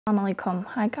Assalamualaikum.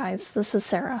 Hi guys, this is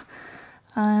Sarah.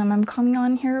 I'm coming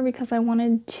on here because I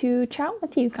wanted to chat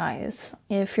with you guys.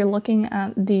 If you're looking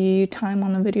at the time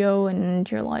on the video and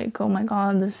you're like, oh my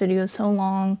god, this video is so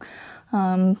long,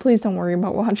 please don't worry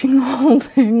about watching the whole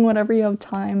thing. Whatever you have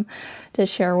time to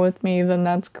share with me, then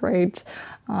that's great.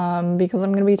 Because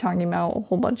I'm going to be talking about a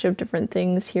whole bunch of different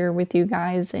things here with you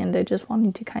guys, and I just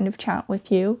wanted to kind of chat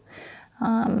with you.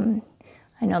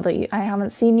 I know that I haven't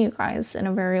seen you guys in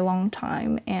a very long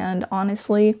time, and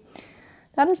honestly,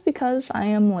 that is because I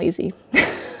am lazy.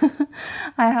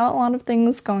 I have a lot of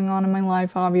things going on in my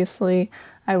life, obviously.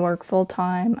 I work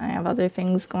full-time, I have other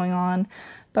things going on,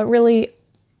 but really,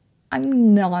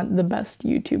 I'm not the best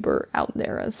YouTuber out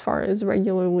there as far as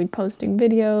regularly posting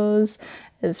videos,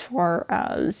 as far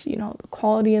as, you know, the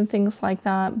quality and things like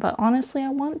that, but honestly, I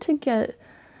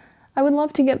would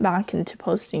love to get back into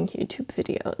posting YouTube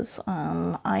videos.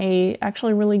 I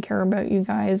actually really care about you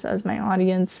guys as my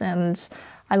audience, and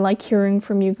I like hearing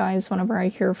from you guys whenever I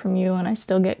hear from you, and I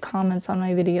still get comments on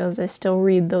my videos. I still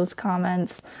read those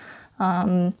comments,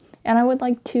 and I would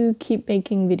like to keep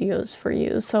making videos for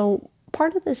you. So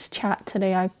part of this chat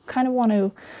today, I kind of want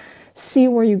to see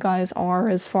where you guys are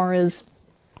as far as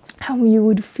how you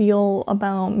would feel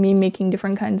about me making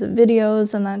different kinds of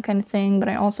videos and that kind of thing, but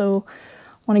I also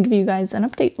want to give you guys an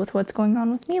update with what's going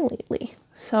on with me lately.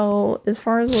 So as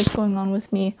far as what's going on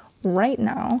with me right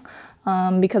now,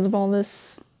 because of all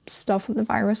this stuff with the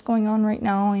virus going on right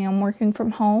now, I am working from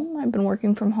home. I've been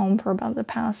working from home for about the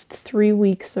past 3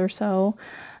 weeks or so,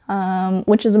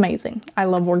 which is amazing. I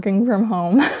love working from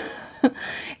home.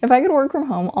 If I could work from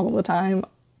home all the time,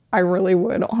 I really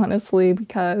would, honestly,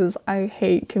 because I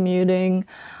hate commuting.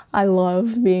 I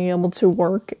love being able to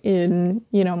work in,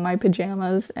 you know, my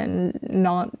pajamas and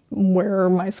not wear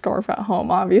my scarf at home,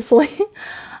 obviously.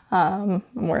 I'm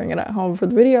wearing it at home for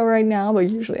the video right now, but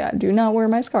usually I do not wear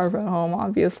my scarf at home,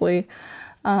 obviously.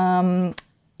 You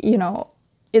know,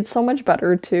 it's so much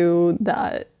better too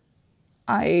that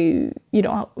I, you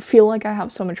know, feel like I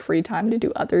have so much free time to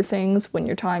do other things when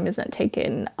your time isn't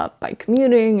taken up by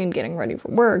commuting and getting ready for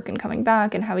work and coming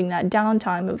back and having that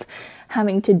downtime of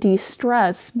having to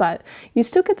de-stress, but you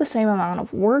still get the same amount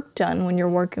of work done when you're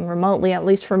working remotely. At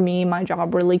least for me, my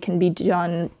job really can be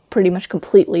done pretty much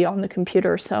completely on the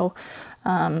computer. So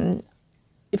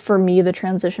for me, the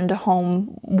transition to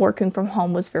home, working from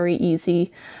home was very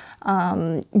easy.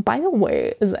 By the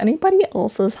way, is anybody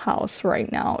else's house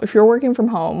right now, if you're working from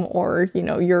home or, you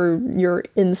know, you're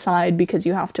inside because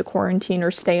you have to quarantine or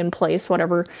stay in place,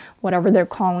 whatever they're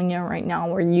calling it right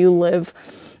now where you live,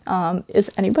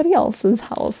 is anybody else's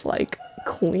house like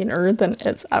cleaner than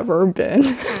it's ever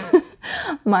been?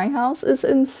 My house is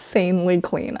insanely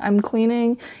clean. I'm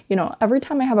cleaning, you know, every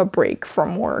time I have a break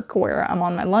from work where I'm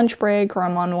on my lunch break or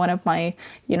I'm on one of my,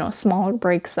 you know, smaller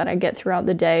breaks that I get throughout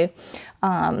the day.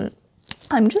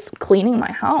 I'm just cleaning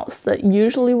my house. That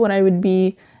usually what I would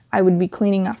be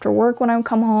cleaning after work when I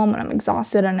come home and I'm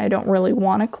exhausted and I don't really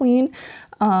want to clean.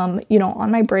 You know, on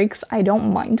my breaks, I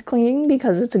don't mind cleaning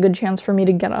because it's a good chance for me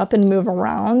to get up and move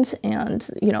around. And,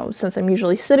 you know, since I'm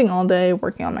usually sitting all day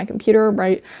working on my computer,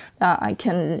 right, I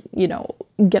can, you know,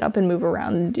 get up and move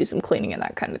around and do some cleaning and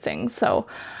that kind of thing. So,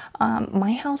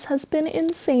 my house has been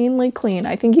insanely clean.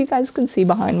 I think you guys can see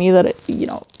behind me that it, you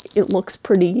know, it looks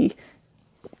pretty,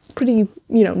 you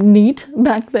know, neat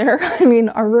back there. I mean,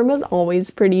 our room is always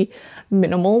pretty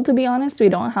minimal, to be honest. We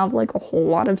don't have like a whole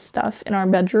lot of stuff in our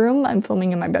bedroom. I'm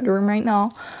filming in my bedroom right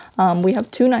now. We have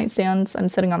 2 nightstands. I'm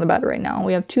sitting on the bed right now.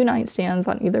 We have 2 nightstands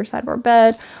on either side of our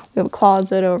bed. We have a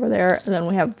closet over there, and then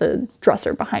we have the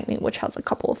dresser behind me, which has a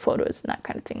couple of photos and that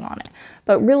kind of thing on it.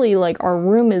 But really, like, our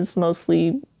room is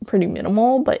mostly pretty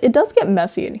minimal, but it does get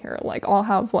messy in here. Like, I'll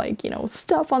have, like, you know,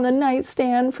 stuff on the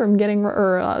nightstand from getting,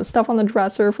 or stuff on the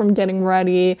dresser from getting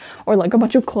ready, or like a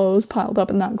bunch of clothes piled up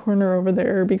in that corner over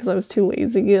there because I was too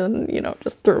lazy and, you know,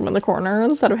 just threw them in the corner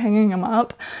instead of hanging them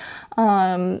up.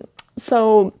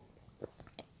 So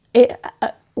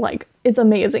it's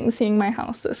amazing seeing my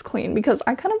house this clean because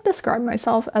I kind of describe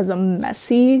myself as a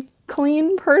messy,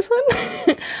 clean person.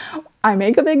 I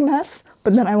make a big mess,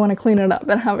 but then I want to clean it up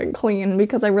and have it clean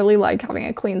because I really like having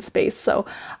a clean space. So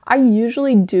I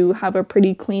usually do have a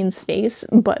pretty clean space,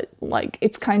 but like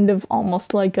it's kind of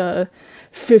almost like a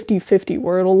 50-50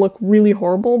 where it'll look really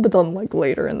horrible, but then like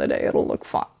later in the day it'll look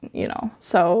fine, you know?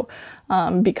 So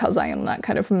because I am that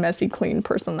kind of messy, clean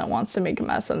person that wants to make a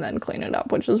mess and then clean it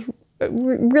up, which is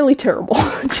really terrible,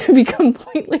 to be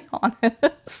completely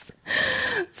honest.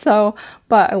 So,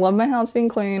 but I love my house being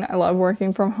clean. I love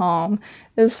working from home.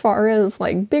 As far as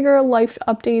like bigger life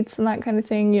updates and that kind of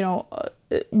thing, you know,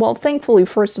 well, thankfully,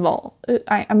 first of all,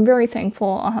 I'm very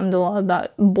thankful, alhamdulillah,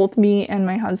 that both me and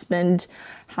my husband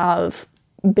have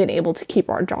been able to keep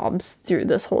our jobs through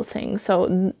this whole thing.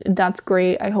 So that's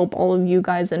great. I hope all of you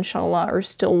guys, inshallah, are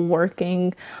still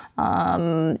working,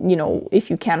 you know, if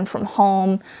you can, from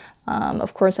home.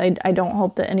 Of course, I don't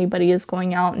hope that anybody is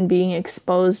going out and being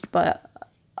exposed, but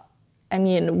I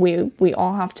mean, we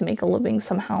all have to make a living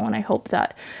somehow, and I hope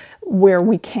that where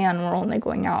we can, we're only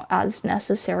going out as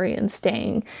necessary and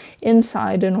staying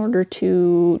inside in order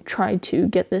to try to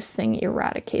get this thing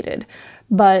eradicated.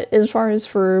 But as far as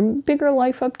for bigger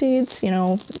life updates, you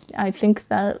know, I think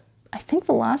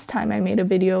the last time I made a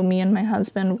video, me and my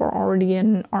husband were already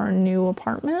in our new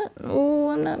apartment. Oh,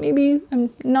 I'm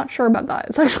not sure about that.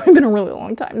 It's actually been a really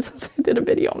long time since I did a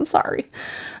video, I'm sorry.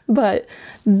 But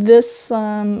this,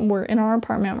 we're in our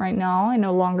apartment right now. I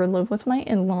no longer live with my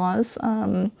in-laws.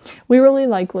 We really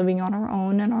like living on our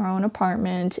own in our own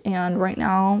apartment, and right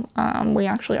now, we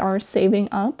actually are saving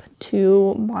up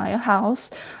to buy a house.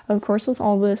 Of course, with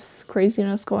all this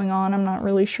craziness going on, I'm not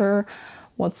really sure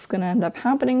what's going to end up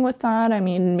happening with that. I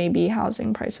mean, maybe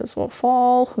housing prices will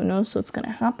fall. Who knows what's going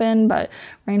to happen? But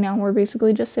right now we're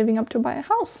basically just saving up to buy a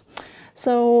house.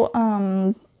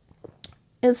 So,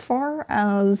 as far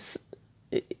as,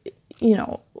 you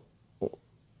know,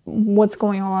 what's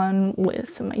going on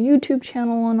with my YouTube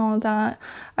channel and all of that,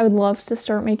 I would love to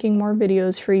start making more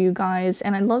videos for you guys,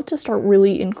 and I'd love to start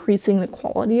really increasing the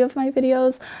quality of my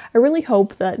videos. I really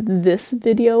hope that this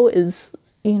video is,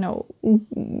 you know,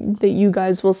 that you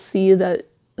guys will see that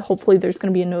hopefully there's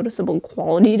going to be a noticeable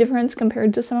quality difference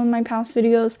compared to some of my past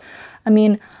videos. I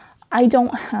mean, I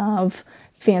don't have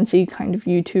fancy kind of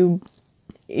YouTuber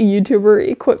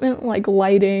equipment like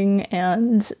lighting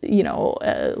and, you know,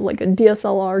 like a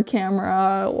DSLR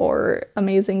camera or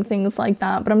amazing things like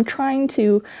that, but I'm trying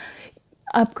to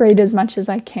upgrade as much as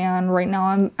I can. Right now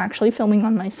I'm actually filming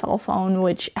on my cell phone,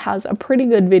 which has a pretty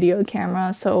good video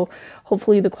camera, so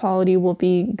hopefully the quality will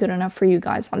be good enough for you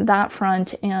guys on that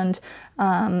front. And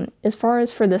as far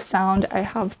as for the sound, I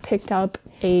have picked up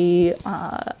a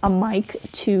mic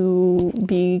to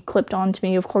be clipped onto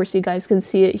me. Of course, you guys can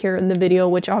see it here in the video,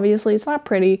 which obviously it's not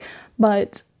pretty,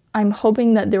 but I'm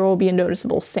hoping that there will be a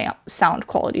noticeable sound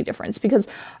quality difference, because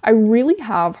I really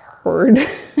have heard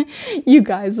you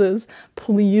guys'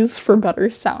 pleas for better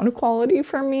sound quality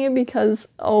from me, because,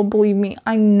 oh, believe me,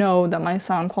 I know that my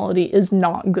sound quality is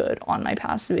not good on my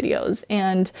past videos.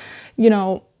 And, you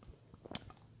know,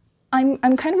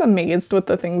 I'm kind of amazed with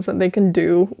the things that they can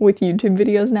do with YouTube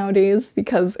videos nowadays,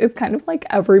 because it's kind of like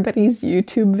everybody's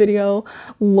YouTube video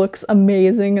looks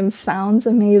amazing and sounds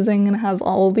amazing and has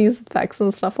all of these effects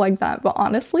and stuff like that. But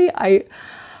honestly,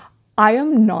 I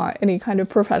am not any kind of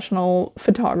professional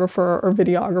photographer or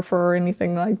videographer or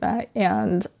anything like that,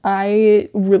 and I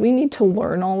really need to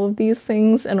learn all of these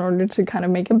things in order to kind of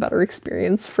make a better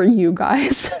experience for you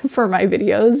guys for my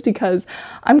videos, because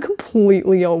I'm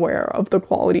completely aware of the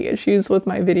quality issues with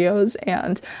my videos,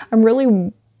 and I'm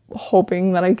really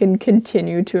hoping that I can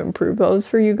continue to improve those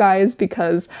for you guys,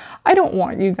 because I don't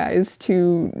want you guys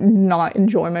to not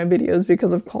enjoy my videos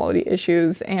because of quality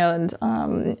issues. And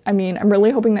I mean, I'm really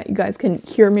hoping that you guys can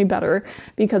hear me better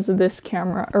because of this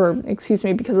camera, or excuse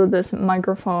me, because of this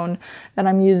microphone that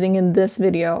I'm using in this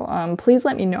video. Please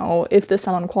let me know if the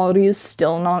sound quality is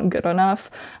still not good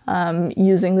enough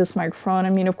using this microphone. I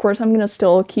mean, of course, I'm gonna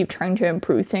still keep trying to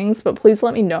improve things, but please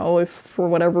let me know if for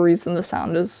whatever reason the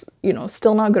sound is, you know,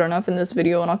 still not good enough in this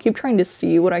video, and I'll keep trying to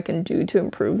see what I can do to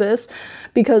improve this,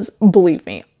 because believe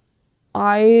me,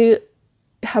 I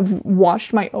have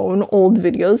watched my own old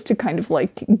videos to kind of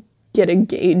like get a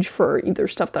gauge for either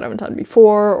stuff that I haven't done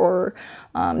before, or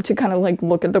to kind of like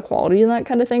look at the quality and that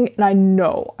kind of thing, and I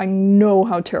know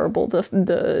how terrible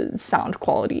the sound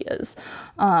quality is.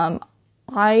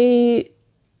 I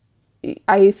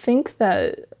think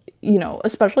that, you know,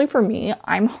 especially for me,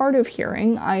 I'm hard of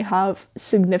hearing. I have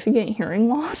significant hearing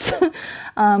loss.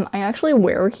 I actually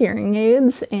wear hearing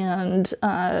aids, and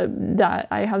that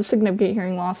I have significant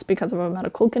hearing loss because of a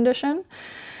medical condition.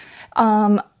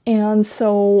 And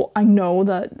so I know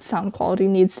that sound quality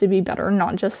needs to be better,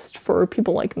 not just for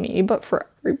people like me, but for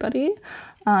everybody.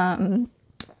 And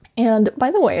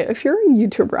by the way, if you're a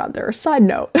YouTuber out there, side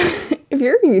note, if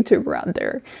you're a YouTuber out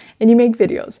there and you make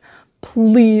videos,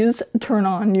 please turn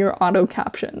on your auto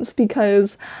captions,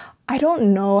 because I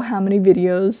don't know how many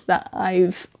videos that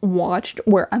I've watched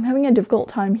where I'm having a difficult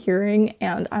time hearing,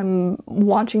 and I'm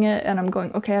watching it and I'm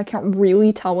going, okay, I can't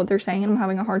really tell what they're saying and I'm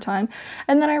having a hard time.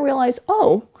 And then I realize,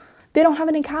 oh, they don't have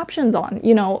any captions on,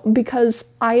 you know, because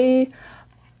I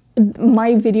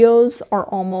my videos are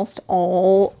almost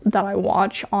all that I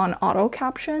watch on auto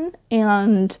caption,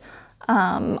 and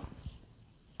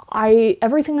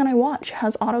everything that I watch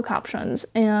has auto captions,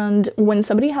 and when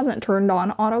somebody hasn't turned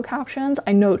on auto captions,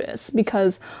 I notice,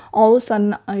 because all of a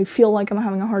sudden I feel like I'm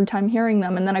having a hard time hearing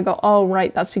them, and then I go, oh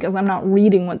right, that's because I'm not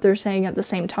reading what they're saying at the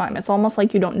same time. It's almost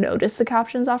like you don't notice the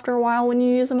captions after a while when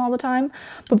you use them all the time.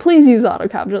 But please use auto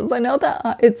captions. I know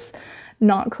that it's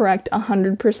not correct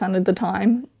 100% of the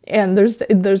time, and there's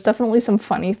definitely some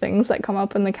funny things that come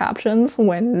up in the captions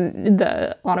when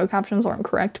the auto captions aren't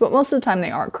correct, but most of the time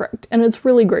they are correct, and it's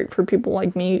really great for people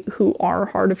like me who are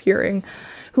hard of hearing,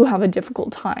 who have a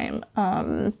difficult time.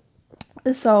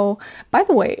 So, by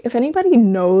the way, if anybody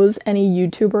knows any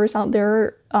YouTubers out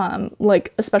there,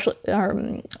 like especially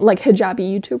like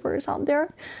hijabi YouTubers out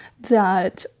there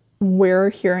that wear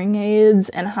hearing aids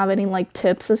and have any like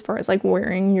tips as far as like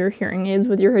wearing your hearing aids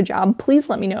with your hijab, please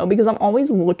let me know, because I'm always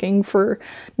looking for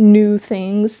new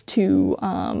things to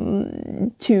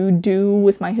do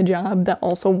with my hijab that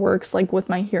also works like with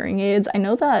my hearing aids. I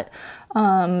know that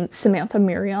Samantha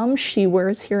Miriam, she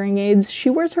wears hearing aids. She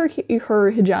wears her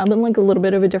hijab in like a little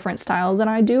bit of a different style than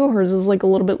I do. Hers is like a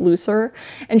little bit looser,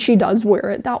 and she does wear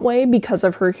it that way because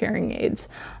of her hearing aids.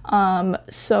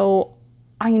 So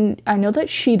I know that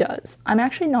she does. I'm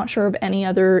actually not sure of any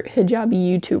other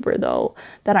hijabi YouTuber though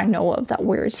that I know of that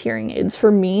wears hearing aids. For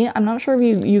me, I'm not sure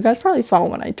if you guys probably saw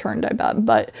when I turned, I bet,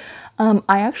 but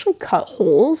I actually cut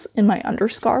holes in my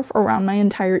underscarf around my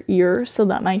entire ear so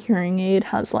that my hearing aid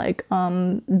has like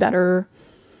better,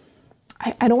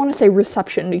 I don't want to say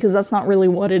reception because that's not really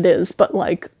what it is, but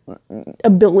like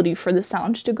ability for the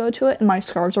sound to go to it. And my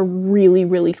scarves are really,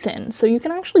 really thin, so you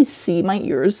can actually see my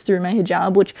ears through my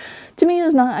hijab, which to me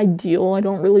is not ideal. I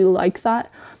don't really like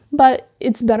that, but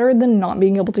it's better than not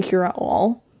being able to hear at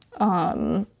all,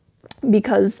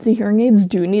 because the hearing aids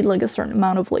do need like a certain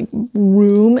amount of like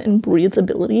room and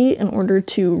breathability in order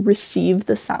to receive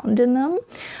the sound in them.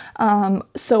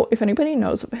 So if anybody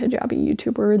knows of a hijabi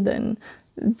YouTuber, then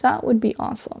that would be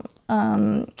awesome.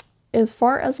 As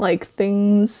far as like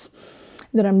things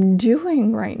that I'm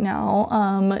doing right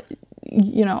now,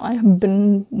 you know, I have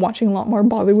been watching a lot more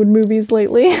Bollywood movies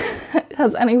lately.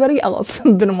 Has anybody else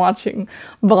been watching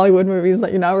Bollywood movies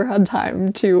that you never had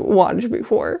time to watch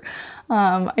before?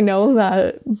 I know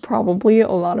that probably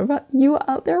a lot of you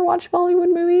out there watch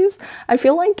Bollywood movies. I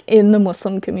feel like in the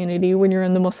Muslim community, when you're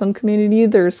in the Muslim community,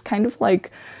 there's kind of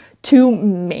like two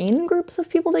main groups of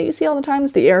people that you see all the time,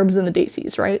 the Arabs and the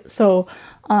Desis, right? So,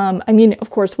 I mean, of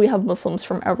course, we have Muslims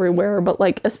from everywhere, but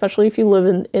like, especially if you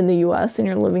live in the US and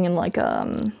you're living in like,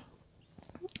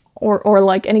 or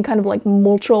like any kind of like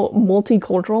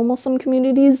multicultural Muslim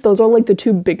communities, those are like the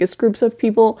two biggest groups of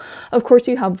people. Of course,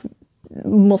 you have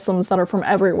Muslims that are from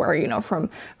everywhere, you know, from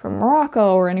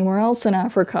Morocco or anywhere else in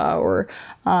Africa, or,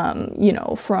 you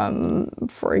know, from,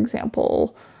 for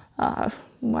example,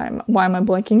 why am I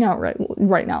blanking out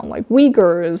right now? Like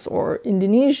Uyghurs or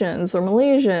Indonesians or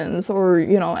Malaysians or,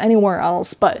 you know, anywhere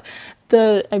else. But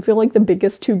I feel like the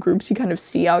biggest two groups you kind of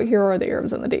see out here are the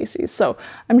Arabs and the Desis. So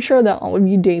I'm sure that all of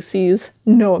you Desis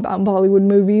know about Bollywood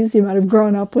movies. You might have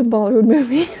grown up with Bollywood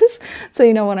movies, so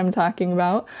you know what I'm talking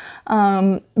about.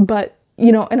 But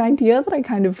you know, an idea that I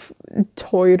kind of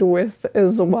toyed with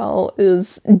as well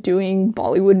is doing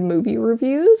Bollywood movie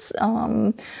reviews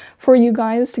for you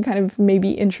guys, to kind of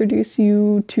maybe introduce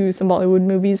you to some Bollywood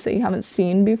movies that you haven't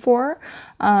seen before.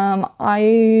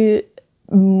 I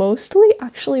mostly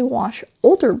actually watch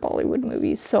older Bollywood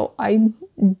movies, so I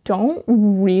don't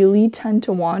really tend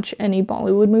to watch any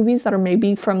Bollywood movies that are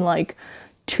maybe from like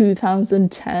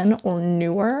 2010 or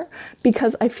newer,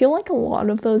 because I feel like a lot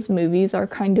of those movies are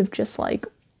kind of just like,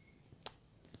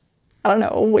 I don't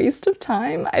know, a waste of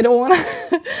time. I don't want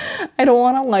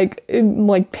to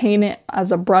like paint it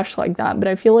as a brush like that, but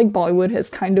I feel like Bollywood has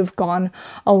kind of gone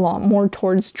a lot more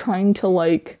towards trying to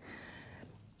like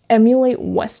emulate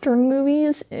Western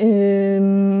movies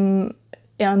and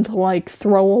like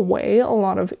throw away a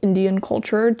lot of Indian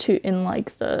culture in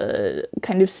like the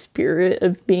kind of spirit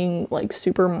of being like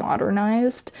super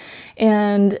modernized.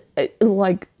 And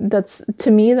like, that's,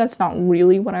 to me, that's not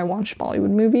really what I watch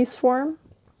Bollywood movies for.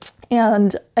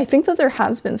 And I think that there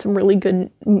has been some really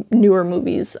good newer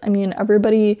movies. I mean,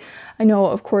 everybody I know,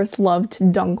 of course, loved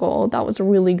Dangal. That was a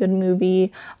really good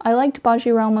movie. I liked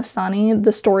Bajirao Mastani.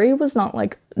 The story was not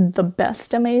like the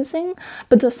best amazing,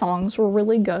 but the songs were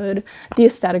really good. The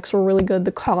aesthetics were really good.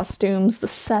 The costumes, the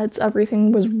sets,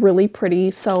 everything was really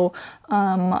pretty. So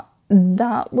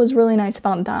that was really nice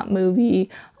about that movie.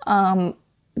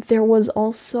 There was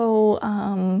also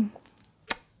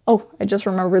Oh, I just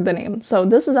remembered the name. So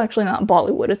this is actually not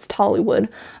Bollywood, it's Tollywood,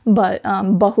 but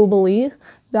Bahubali,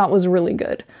 that was really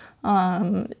good.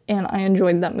 And I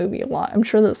enjoyed that movie a lot. I'm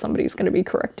sure that somebody's going to be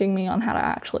correcting me on how to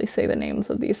actually say the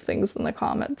names of these things in the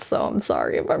comments, so I'm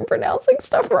sorry if I'm pronouncing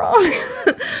stuff wrong.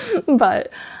 But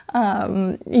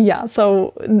yeah,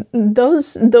 so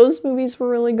those movies were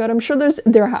really good. I'm sure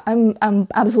I'm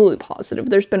absolutely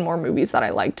positive there's been more movies that I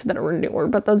liked that were newer,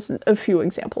 but that's a few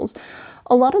examples.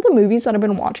 A lot of the movies that I've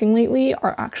been watching lately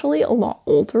are actually a lot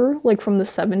older, like from the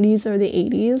 70s or the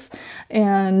 80s.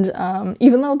 And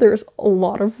even though there's a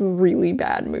lot of really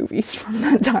bad movies from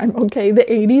that time, okay, the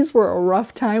 80s were a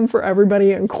rough time for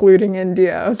everybody, including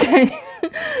India, okay?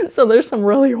 So there's some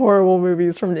really horrible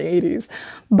movies from the 80s.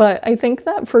 But I think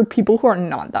that for people who are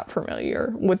not that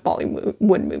familiar with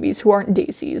Bollywood movies, who aren't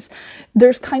Desis,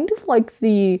 there's kind of like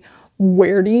the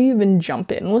where do you even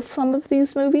jump in with some of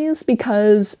these movies?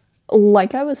 Because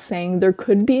like I was saying, there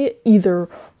could be either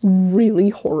really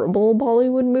horrible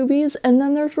Bollywood movies, and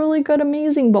then there's really good,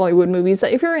 amazing Bollywood movies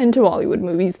that if you're into Bollywood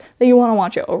movies, that you want to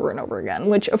watch it over and over again,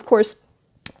 which of course,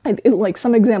 like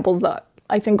some examples that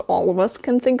I think all of us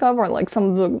can think of are like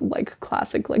some of the like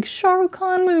classic like Shah Rukh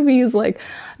Khan movies, like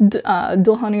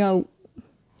Diwali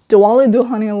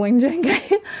Dulhania Le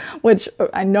Jayenge, which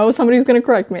I know somebody's gonna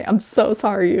correct me. I'm so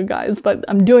sorry, you guys, but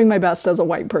I'm doing my best as a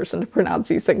white person to pronounce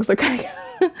these things, okay?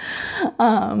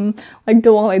 Like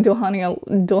Diwali Dulhania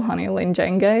Le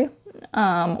Jayenge,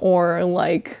 or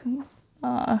like,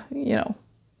 you know,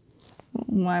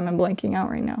 why am I blanking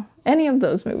out right now? Any of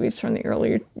those movies from the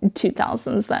early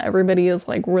 2000s that everybody is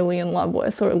like really in love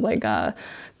with, or like Kabhi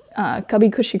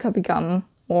Khushi Kabhie Gham,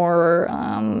 or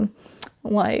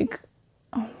like,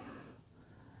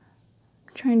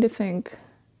 trying to think.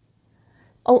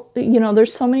 Oh, you know,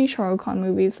 there's so many Shah Rukh Khan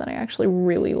movies that I actually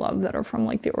really love that are from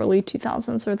like the early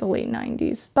 2000s or the late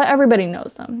 90s, but everybody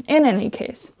knows them. In any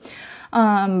case,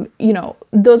 you know,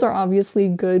 those are obviously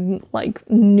good, like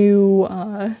new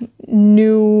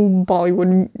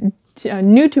Bollywood,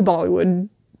 new to Bollywood,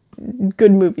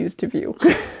 good movies to view.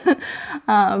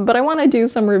 But I want to do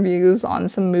some reviews on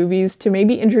some movies to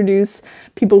maybe introduce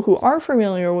people who are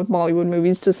familiar with Bollywood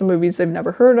movies to some movies they've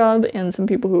never heard of, and some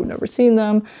people who have never seen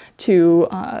them to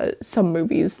some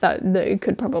movies that they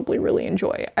could probably really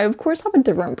enjoy. I of course have a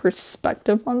different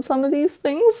perspective on some of these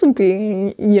things,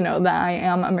 being, you know, that I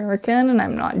am American and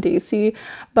I'm not Desi,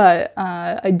 but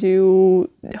I do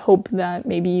hope that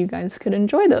maybe you guys could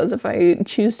enjoy those if I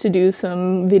choose to do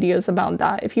some videos about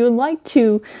that. If you would like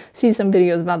to see some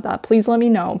videos about that, please let me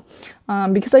know.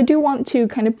 Because I do want to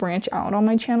kind of branch out on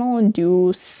my channel and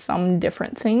do some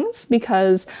different things,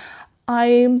 because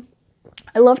I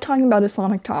love talking about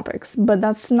Islamic topics, but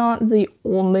that's not the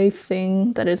only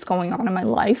thing that is going on in my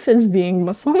life as being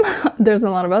Muslim. There's a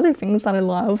lot of other things that I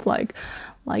love, like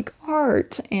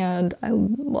art, and I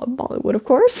love Bollywood, of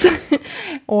course,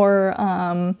 or,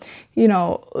 you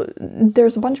know,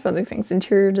 there's a bunch of other things,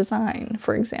 interior design,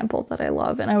 for example, that I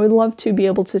love, and I would love to be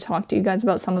able to talk to you guys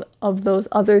about some of those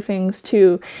other things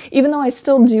too. Even though I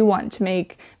still do want to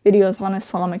make videos on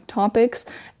Islamic topics,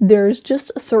 there's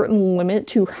just a certain limit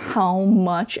to how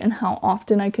much and how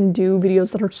often I can do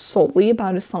videos that are solely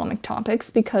about Islamic topics,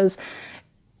 because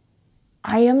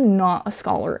I am not a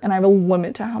scholar and I have a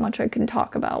limit to how much I can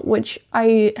talk about, which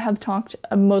I have talked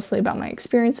mostly about my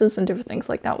experiences and different things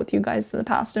like that with you guys in the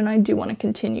past, and I do want to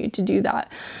continue to do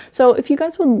that. So if you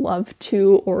guys would love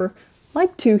to or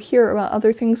like to hear about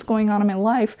other things going on in my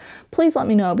life, please let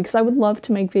me know, because I would love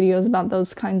to make videos about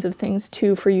those kinds of things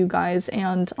too for you guys.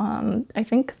 And I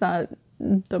think that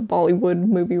the Bollywood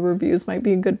movie reviews might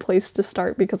be a good place to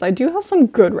start, because I do have some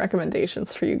good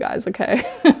recommendations for you guys, okay?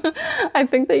 I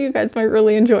think that you guys might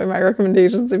really enjoy my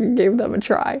recommendations if you gave them a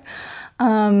try.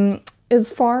 As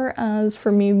far as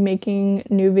for me making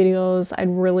new videos, I'd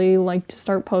really like to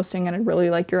start posting, and I'd really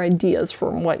like your ideas for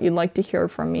what you'd like to hear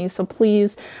from me. So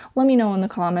please let me know in the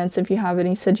comments if you have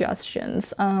any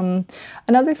suggestions.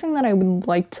 Another thing that I would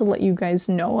like to let you guys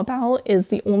know about is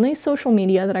the only social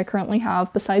media that I currently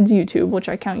have besides YouTube, which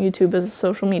I count YouTube as a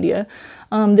social media.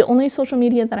 The only social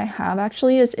media that I have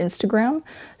actually is Instagram.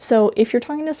 So if you're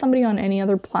talking to somebody on any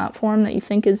other platform that you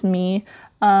think is me,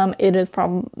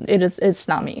 it's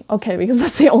not me, okay, because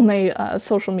that's the only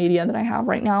social media that I have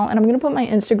right now, and I'm gonna put my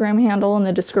Instagram handle in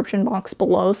the description box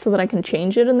below so that I can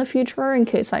change it in the future in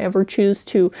case I ever choose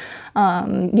to,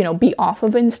 you know, be off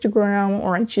of Instagram,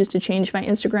 or I choose to change my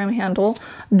Instagram handle.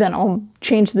 Then I'll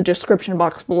change the description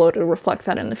box below to reflect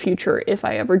that in the future if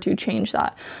I ever do change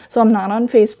that. So I'm not on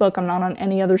Facebook, I'm not on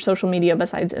any other social media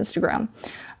besides Instagram.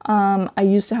 I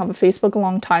used to have a Facebook a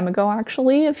long time ago,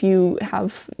 actually. If you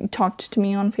have talked to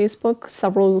me on Facebook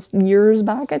several years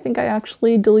back, I think I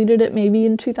actually deleted it maybe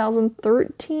in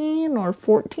 2013 or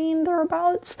 14,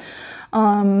 thereabouts.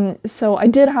 So I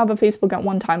did have a Facebook at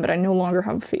one time, but I no longer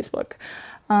have a Facebook.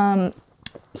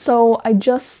 So I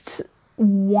just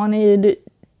wanted,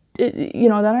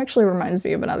 that actually reminds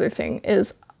me of another thing,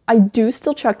 is I do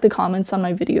still check the comments on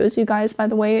my videos, you guys, by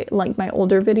the way, like my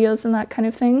older videos and that kind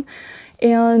of thing.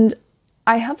 And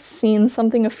I have seen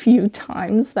something a few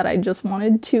times that I just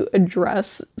wanted to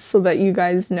address so that you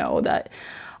guys know that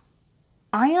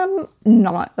I am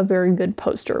not a very good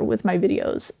poster with my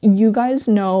videos. You guys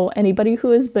know, anybody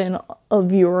who has been a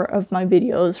viewer of my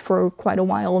videos for quite a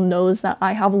while knows that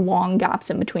I have long gaps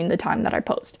in between the time that I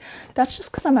post. That's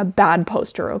just because I'm a bad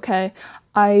poster, okay?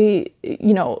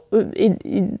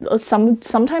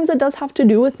 Sometimes it does have to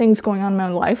do with things going on in my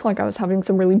life, like I was having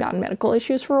some really bad medical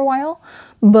issues for a while,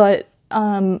 but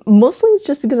mostly it's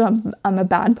just because I'm a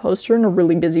bad poster and a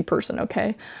really busy person,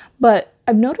 okay? But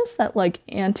I've noticed that like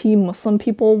anti-Muslim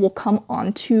people will come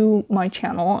onto my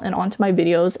channel and onto my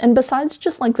videos, and besides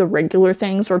just like the regular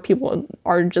things where people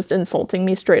are just insulting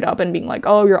me straight up and being like,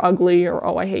 oh, you're ugly, or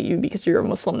oh, I hate you because you're a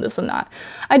Muslim, this and that.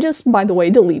 I just, by the way,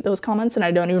 delete those comments and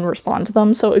I don't even respond to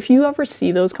them. So if you ever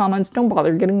see those comments, don't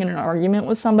bother getting in an argument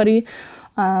with somebody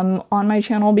on my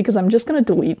channel, because I'm just gonna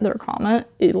delete their comment.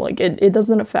 It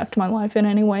doesn't affect my life in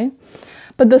any way.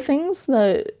 But the things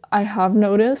that I have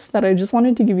noticed that I just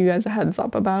wanted to give you guys a heads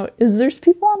up about is there's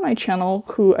people on my channel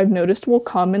who I've noticed will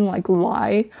come and like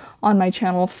lie on my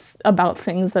channel about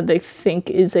things that they think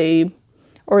is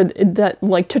or that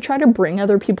like to try to bring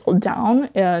other people down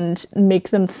and make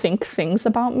them think things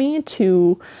about me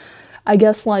to, I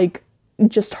guess, like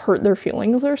just hurt their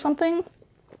feelings or something.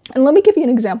 And let me give you an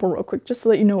example real quick, just so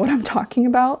that you know what I'm talking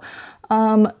about.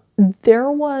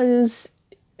 There was,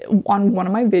 on one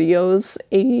of my videos,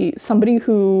 somebody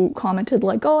who commented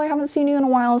like, oh, I haven't seen you in a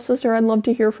while, sister, I'd love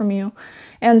to hear from you.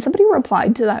 And somebody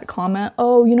replied to that comment,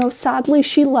 oh, sadly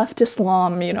she left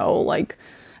Islam, like,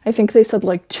 I think they said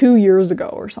like 2 years ago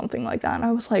or something like that. And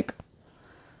I was like,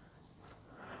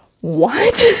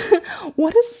 what?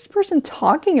 What is this person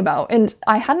talking about? And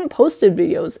I hadn't posted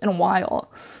videos in a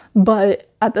while, but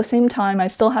at the same time, I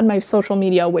still had my social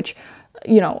media, which,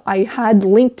 I had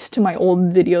linked to my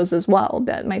old videos as well,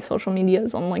 that my social media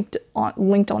is linked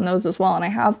on those as well. And I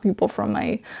have people from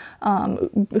my,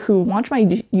 who watch my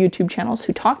YouTube channels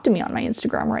who talk to me on my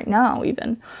Instagram right now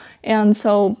even. And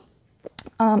so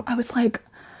I was like,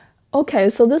 okay,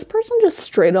 so this person just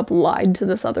straight up lied to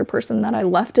this other person that I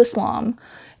left Islam.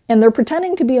 And they're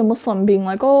pretending to be a Muslim, being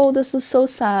like, oh, this is so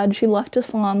sad. She left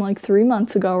Islam like 3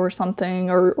 months ago or something,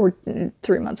 or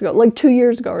 3 months ago, like 2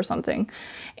 years ago or something.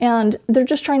 And they're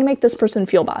just trying to make this person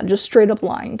feel bad, just straight up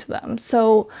lying to them.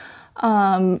 So,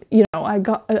 I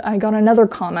got another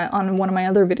comment on one of my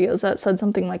other videos that said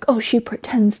something like, oh, she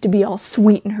pretends to be all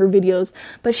sweet in her videos,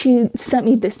 but she sent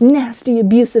me this nasty,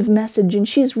 abusive message, and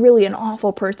she's really an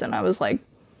awful person. I was like,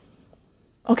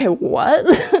 okay, what?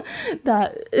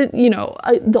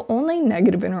 The only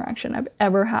negative interaction I've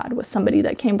ever had with somebody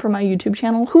that came from my YouTube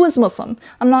channel who is Muslim,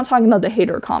 I'm not talking about the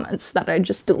hater comments that I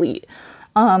just delete.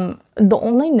 The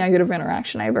only negative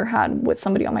interaction I ever had with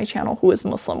somebody on my channel who is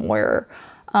Muslim, where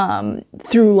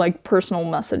through like personal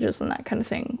messages and that kind of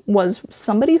thing, was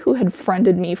somebody who had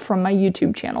friended me from my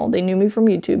YouTube channel. They knew me from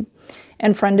YouTube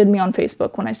and friended me on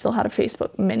Facebook when I still had a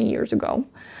Facebook many years ago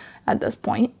at this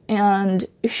point. And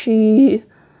she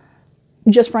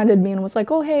just friended me and was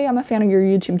like, oh, hey, I'm a fan of your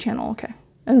YouTube channel. Okay.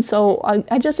 And so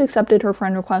I just accepted her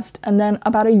friend request. And then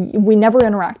we never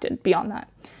interacted beyond that.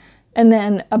 And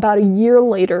then about a year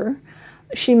later,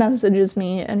 she messages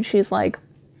me and she's like,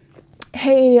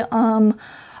 hey,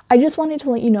 I just wanted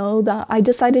to let you know that I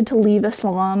decided to leave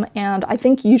Islam, and I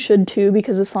think you should too,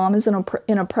 because Islam is an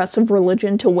oppressive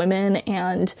religion to women,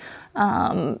 and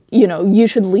you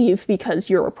should leave because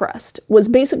you're oppressed, was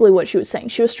basically what she was saying.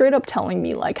 She was straight up telling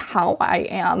me like how I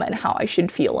am and how I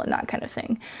should feel and that kind of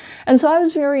thing. And so I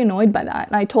was very annoyed by that.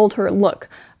 And I told her, look,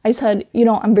 I said,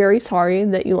 I'm very sorry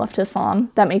that you left Islam.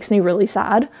 That makes me really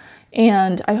sad.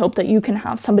 And I hope that you can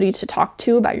have somebody to talk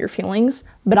to about your feelings,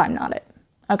 but I'm not it.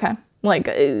 Okay. Like,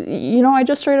 I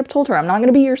just straight up told her, I'm not going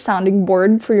to be your sounding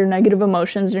board for your negative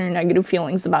emotions and your negative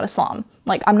feelings about Islam.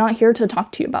 Like, I'm not here to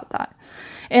talk to you about that.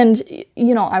 And,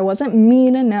 I wasn't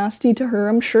mean and nasty to her.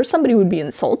 I'm sure somebody would be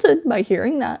insulted by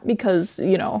hearing that because,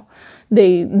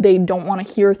 they don't want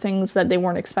to hear things that they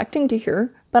weren't expecting to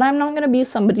hear. But I'm not going to be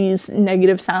somebody's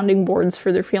negative sounding boards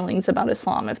for their feelings about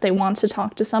Islam. If they want to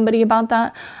talk to somebody about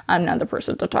that, I'm not the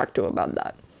person to talk to about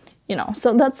that. you know,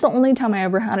 so that's the only time I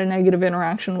ever had a negative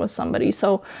interaction with somebody.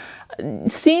 So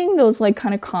seeing those like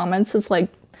kind of comments is like,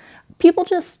 people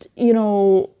just, you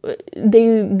know,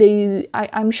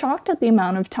 I'm shocked at the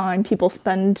amount of time people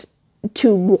spend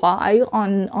to lie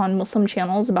on Muslim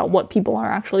channels about what people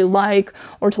are actually like,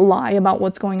 or to lie about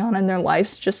what's going on in their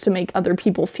lives just to make other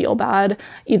people feel bad,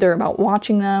 either about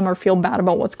watching them or feel bad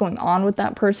about what's going on with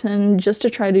that person, just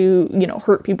to try to, you know,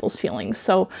 hurt people's feelings.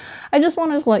 So I just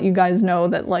wanted to let you guys know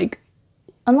that, like,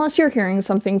 unless you're hearing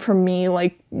something from me,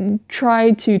 like, try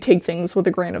to take things with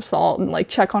a grain of salt, and like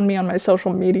check on me on my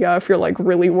social media if you're like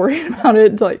really worried about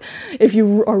it. Like, if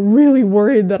you are really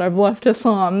worried that I've left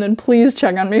Islam, then please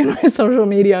check on me on my social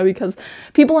media, because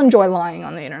people enjoy lying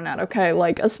on the internet, okay?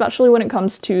 Like, especially when it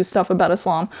comes to stuff about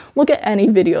Islam. Look at any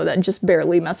video that just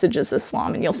barely messages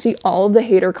Islam, and you'll see all of the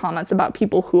hater comments about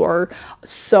people who are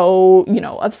so, you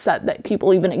know, upset that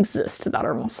people even exist that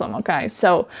are Muslim, okay?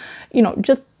 So, you know,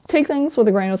 just take things with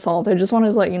a grain of salt. I just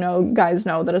wanted to let you know, guys,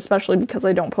 know that, especially because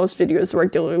I don't post videos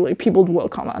regularly, people will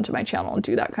comment onto my channel and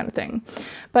do that kind of thing.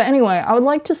 But anyway, I would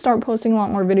like to start posting a lot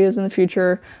more videos in the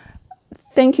future.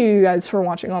 Thank you guys for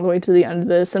watching all the way to the end of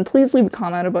this, and please leave a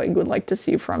comment about what you would like to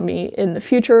see from me in the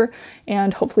future,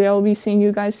 and hopefully I will be seeing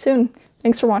you guys soon.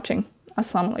 Thanks for watching.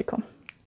 Assalamu alaikum.